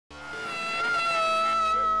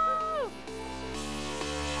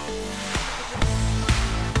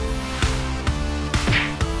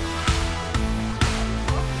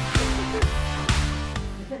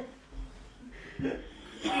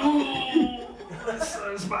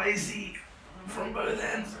spicy from both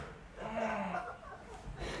ends.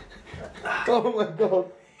 Oh my god.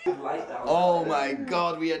 Oh my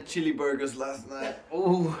god, we had chili burgers last night.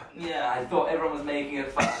 Oh. Yeah, I thought everyone was making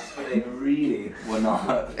it fast, but they really were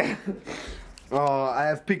not. Oh, I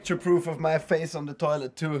have picture proof of my face on the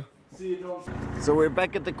toilet too. So we're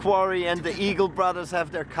back at the quarry and the Eagle brothers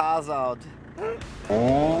have their cars out.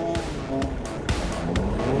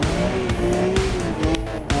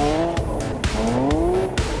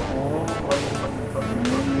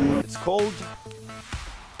 It's cold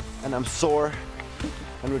and I'm sore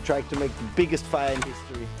and we're trying to make the biggest fire in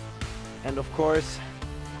history. And of course,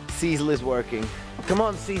 Cecil is working. Come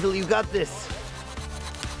on, Cecil, you got this.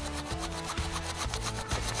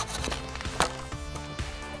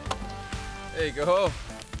 There you go.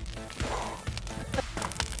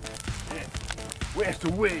 Where's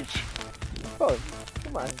the witch? Oh,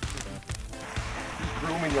 come on.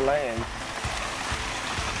 Grooming the land.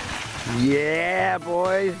 Yeah,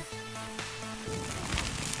 boys.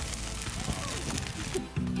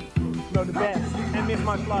 No, the best. And miss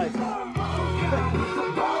my flight.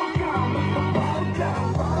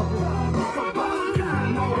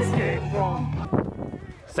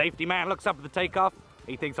 Safety man looks up at the takeoff.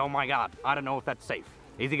 He thinks, oh my God, I don't know if that's safe.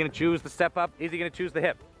 Is he gonna choose the step up? Is he gonna choose the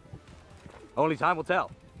hip? Only time will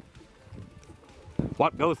tell.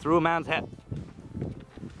 What goes through a man's head?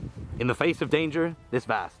 In the face of danger this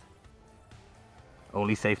vast,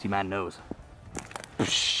 only safety man knows.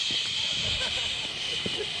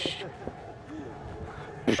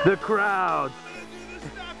 The crowd.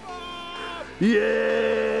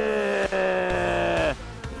 Yeah.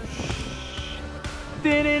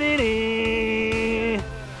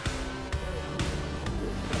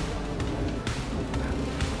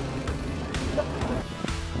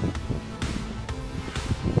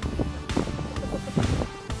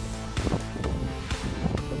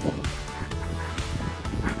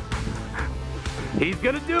 He's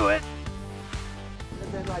gonna do it.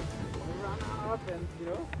 And then like run up and you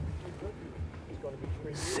know he's gonna be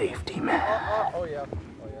free. Safety man. Oh yeah.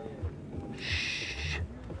 Shh.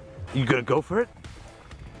 You gonna go for it?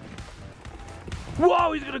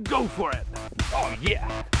 Whoa, he's gonna go for it. Oh yeah.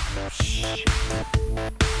 Shh.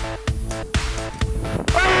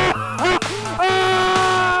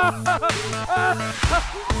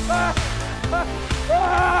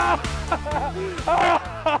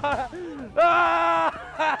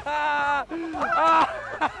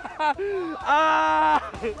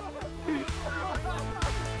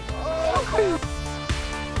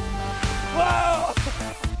 Whoa!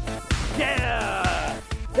 Yeah!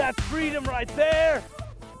 That's freedom right there!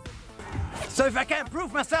 So if I can't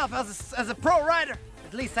prove myself as a pro rider,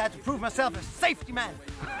 at least I had to prove myself as a safety man.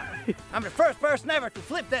 I'm the first person ever to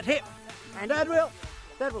flip that hip. And that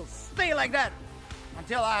will stay like that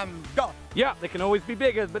until I'm gone. Yeah, they can always be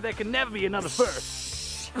bigger, but there can never be another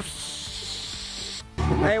first.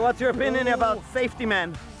 Hey, what's your opinion about safety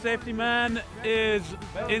man? Safety man is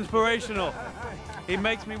inspirational. He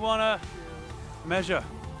makes me want to measure.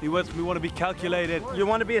 He makes me want to be calculated. You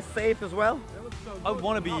want to be safe as well? I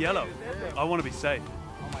want to be yellow. I want to be safe.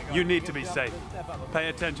 You need to be safe. Pay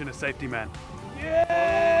attention to safety man.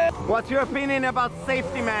 Yeah! What's your opinion about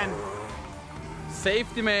safety man?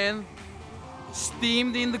 Safety man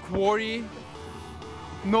steamed in the quarry.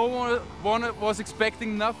 No one was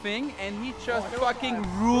expecting nothing, and he just fucking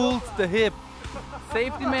ruled the hip.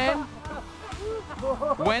 Safety man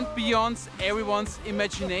went beyond everyone's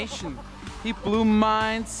imagination. He blew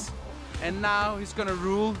minds, and now he's gonna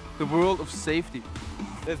rule the world of safety.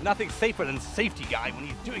 There's nothing safer than safety guy when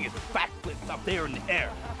he's doing his backflips up there in the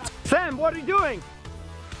air. Sam, what are you doing?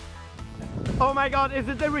 Oh my God, is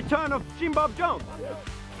it the return of Jim Bob Jones?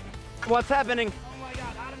 What's happening? Oh my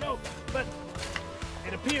God, I don't know, but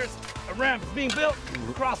it appears a ramp is being built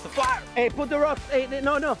across the fire. Hey, put the rocks, hey,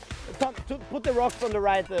 no. Tom, put the rocks on the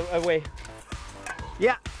right away.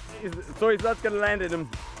 Yeah, so he's not gonna land in them.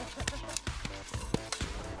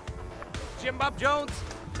 Jim Bob Jones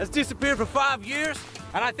has disappeared for 5 years,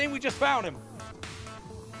 and I think we just found him.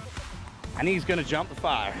 And he's gonna jump the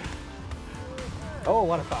fire. Oh,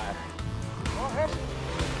 what a fire.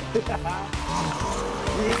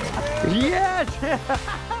 Yes!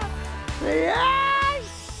 Yes!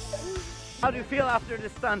 How do you feel after the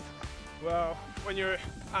stunt? Well, when you're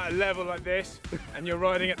at a level like this and you're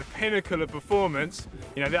riding at the pinnacle of performance,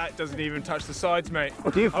 you know, that doesn't even touch the sides, mate.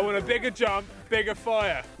 I want a bigger jump, bigger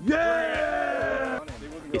fire. Yeah!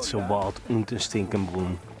 It's a wild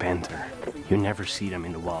Unterstinkenboom panther. You never see them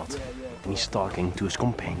in the wild. And he's talking to his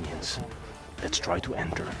companions. Let's try to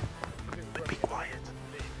enter, but be quiet.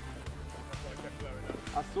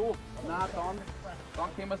 so. Nein, dann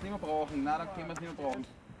können wir es nicht mehr brauchen. Nein, dann können wir es nicht mehr brauchen.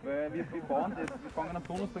 Weil wir bauen das, wir fangen am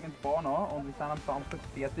Donnerstag ins Bauen an und wir sind am Samstag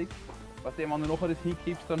fertig. Weißt du, wenn du nachher das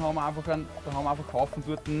hingibst, dann haben wir einfach einen Haufen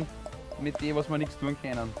dort mit dem, was wir nichts tun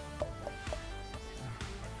können.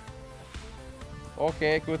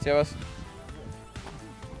 Okay, gut, servus.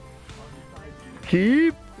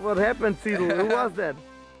 Keep? What happened, Cecil? Who was that?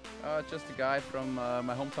 Just a guy from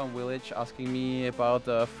my hometown village asking me about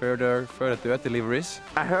further dirt deliveries.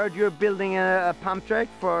 I heard you're building a pump track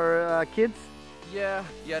for kids? Yeah,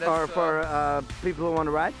 that's... Or for people who want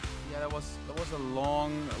to ride? Yeah, that was a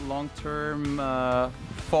long-term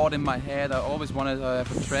thought in my head. I always wanted to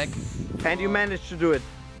have a track. And you managed to do it?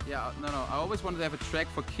 Yeah, no, I always wanted to have a track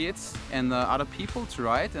for kids and other people to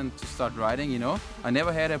ride and to start riding, you know. I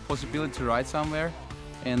never had a possibility to ride somewhere,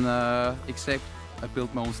 and except I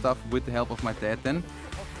built my own stuff with the help of my dad then,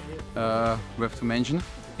 we have to mention.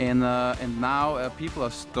 And now people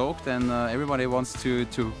are stoked and everybody wants to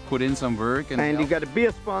put in some work. And you got a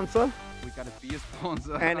beer sponsor? We got a beer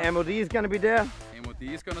sponsor. And MOD is gonna be there? MOD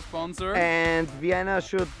is gonna sponsor. And Vienna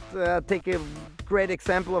should take a great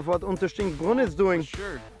example of what Unterstinkbrunn is doing. For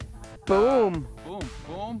sure. Boom. Boom,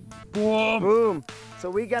 boom. Boom. Boom. So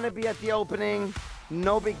we're gonna be at the opening,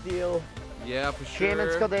 no big deal. Yeah, for sure.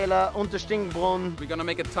 Skadela, Unterstinkbrunn. We're gonna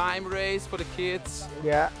make a time race for the kids.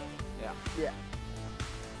 Yeah. Yeah.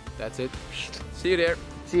 That's it. See you there.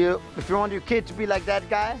 See you. If you want your kid to be like that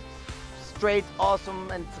guy, straight, awesome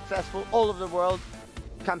and successful all over the world,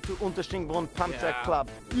 come to Unterstinkbrunn Pump Track Club.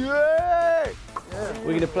 Yay!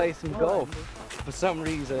 We're gonna play some golf. For some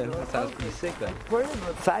reason, that sounds pretty sick then.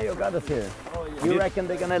 Sayo got us here. You reckon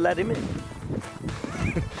they're gonna let him in?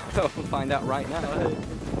 We'll find out right now.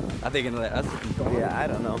 Are they gonna let us in? Yeah, I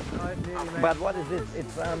don't know. But what is it?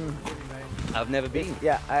 It's I've never been.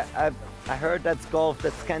 Yeah, I heard that's golf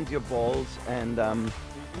that scans your balls and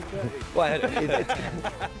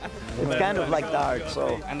it's kind of like darts.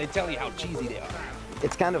 So and they tell you how cheesy they are.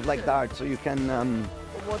 It's kind of like darts, so you can.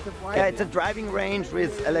 Yeah, it's a driving range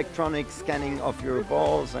with electronic scanning of your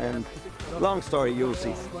balls and long story, you'll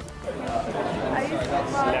see.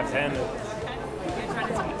 Left-handed.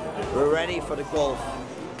 We're ready for the golf.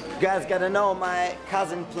 You guys gotta know my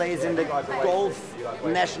cousin plays in the golf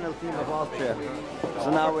national team of Austria.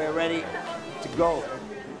 So now we're ready to go.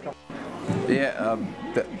 Yeah,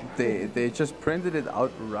 they just printed it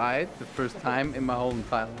outright the first time in my whole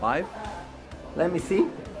entire life. Let me see.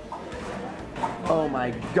 Oh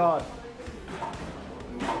my God.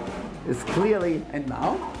 It's clearly... And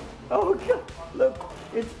now? Oh God, look,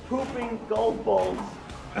 it's pooping golf balls.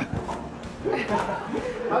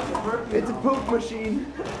 It's a poop machine.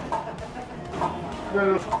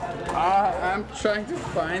 I'm trying to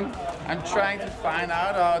find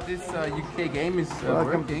out how this UK game is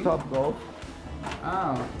Welcome working. to Topgolf.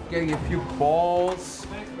 Oh, getting a few balls.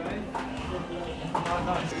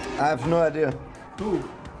 I have no idea. Two.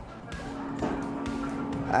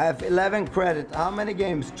 I have 11 credit. How many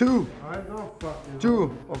games? 2. I don't fucking.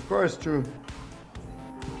 2, of course 2.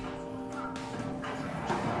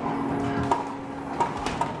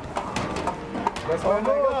 Oh my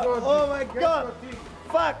God! Oh my God!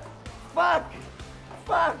 Fuck! Fuck!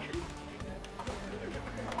 Fuck!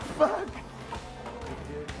 Fuck!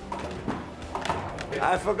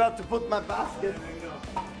 I forgot to put my basket.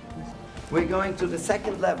 We're going to the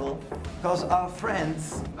second level because our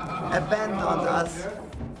friends abandoned us.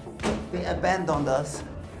 They abandoned us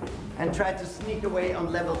and tried to sneak away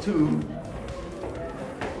on level 2.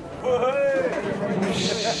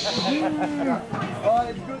 Oh,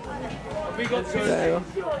 it's good. We got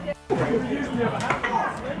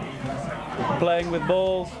playing with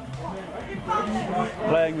balls,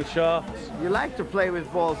 playing with shafts. You like to play with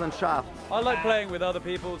balls and shafts? I like playing with other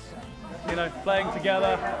people's, you know, playing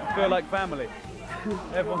together, feel like family.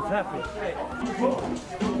 Everyone's happy.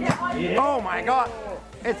 Oh my God!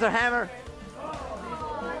 It's a hammer.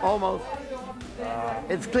 Almost.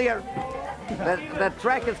 It's clear. That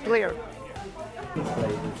track is clear.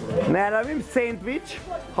 När har vi sandwich?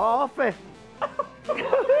 Hafe.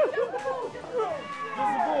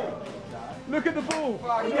 Look at the ball!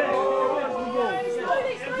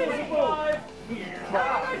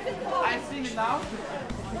 I've seen it now.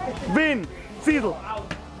 Win! Cecil!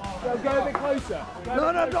 Go a bit closer.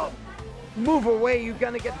 No, no, don't! Move away, you're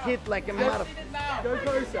gonna get hit like a mother. Go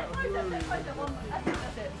closer.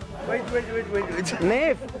 Wait.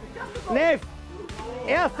 Neef! Neef!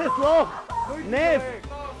 Erstes Loch! Neef!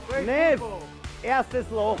 Neef!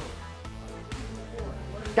 Erstes Loch!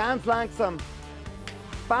 Ganz langsam!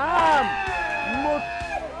 Bam!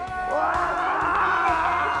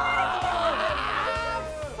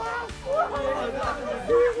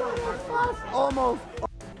 Almost.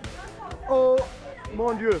 Oh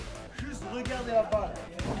mon Dieu. Juste regardez la balle.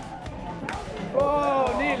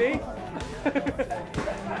 Oh, nearly.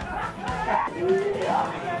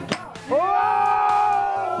 Oh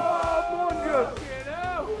mon Dieu.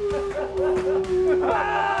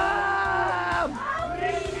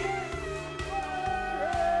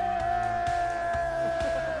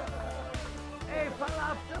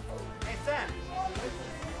 Hey, Sam.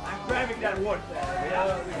 I'm grabbing that wood.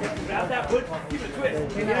 Grab that wood, give it a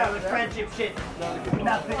twist. Can you have a friendship shit?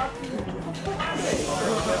 Nothing.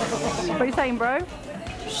 What are you saying, bro?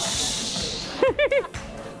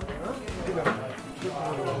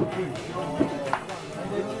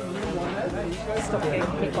 Stop getting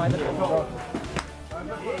hit by the ball.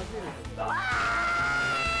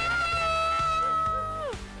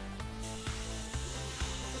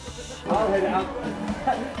 I'll hit it out.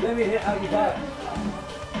 Let me hit out your back.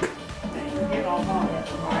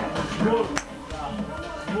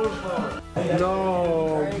 No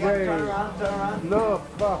way. No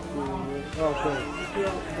fuck. Okay.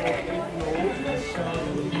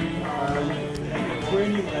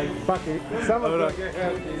 Fuck it. Someone's gonna get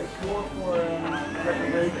happy.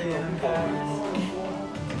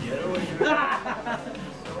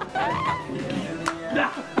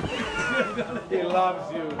 He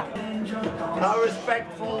loves you. How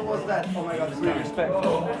respectful was that? Oh my god, it's really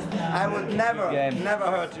respectful. I would never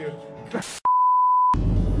hurt you.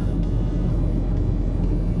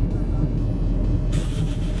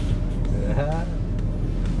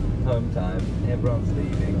 Home time. Everyone's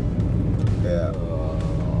leaving. Yeah.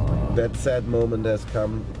 That sad moment has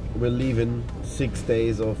come. We're leaving. 6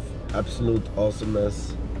 days of absolute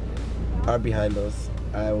awesomeness are behind us.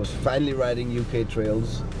 I was finally riding UK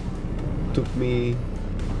trails. Took me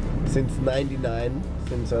since '99,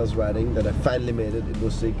 since I was riding, that I finally made it. It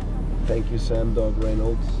was sick. Thank you, Sam Dog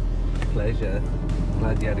Reynolds. Pleasure.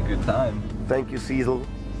 Glad you had a good time. Thank you, Cecil,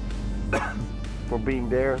 for being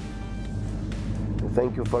there. And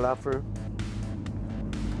thank you, Falafel.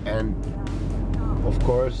 And of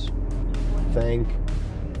course, thank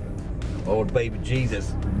Old baby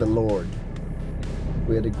Jesus. the Lord.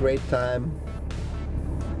 We had a great time.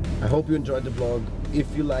 I hope you enjoyed the vlog.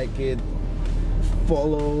 If you like it,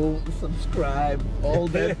 follow, subscribe, all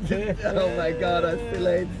that. Oh my god, I still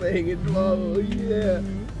hate saying it. Oh yeah.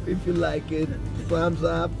 If you like it, thumbs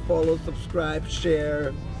up, follow, subscribe,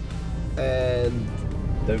 share, and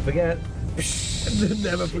Don't forget.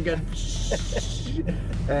 never forget.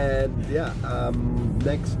 And yeah,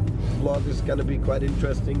 next vlog is gonna be quite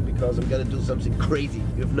interesting because I'm gonna do something crazy.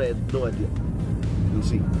 You have no idea. You'll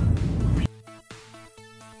see.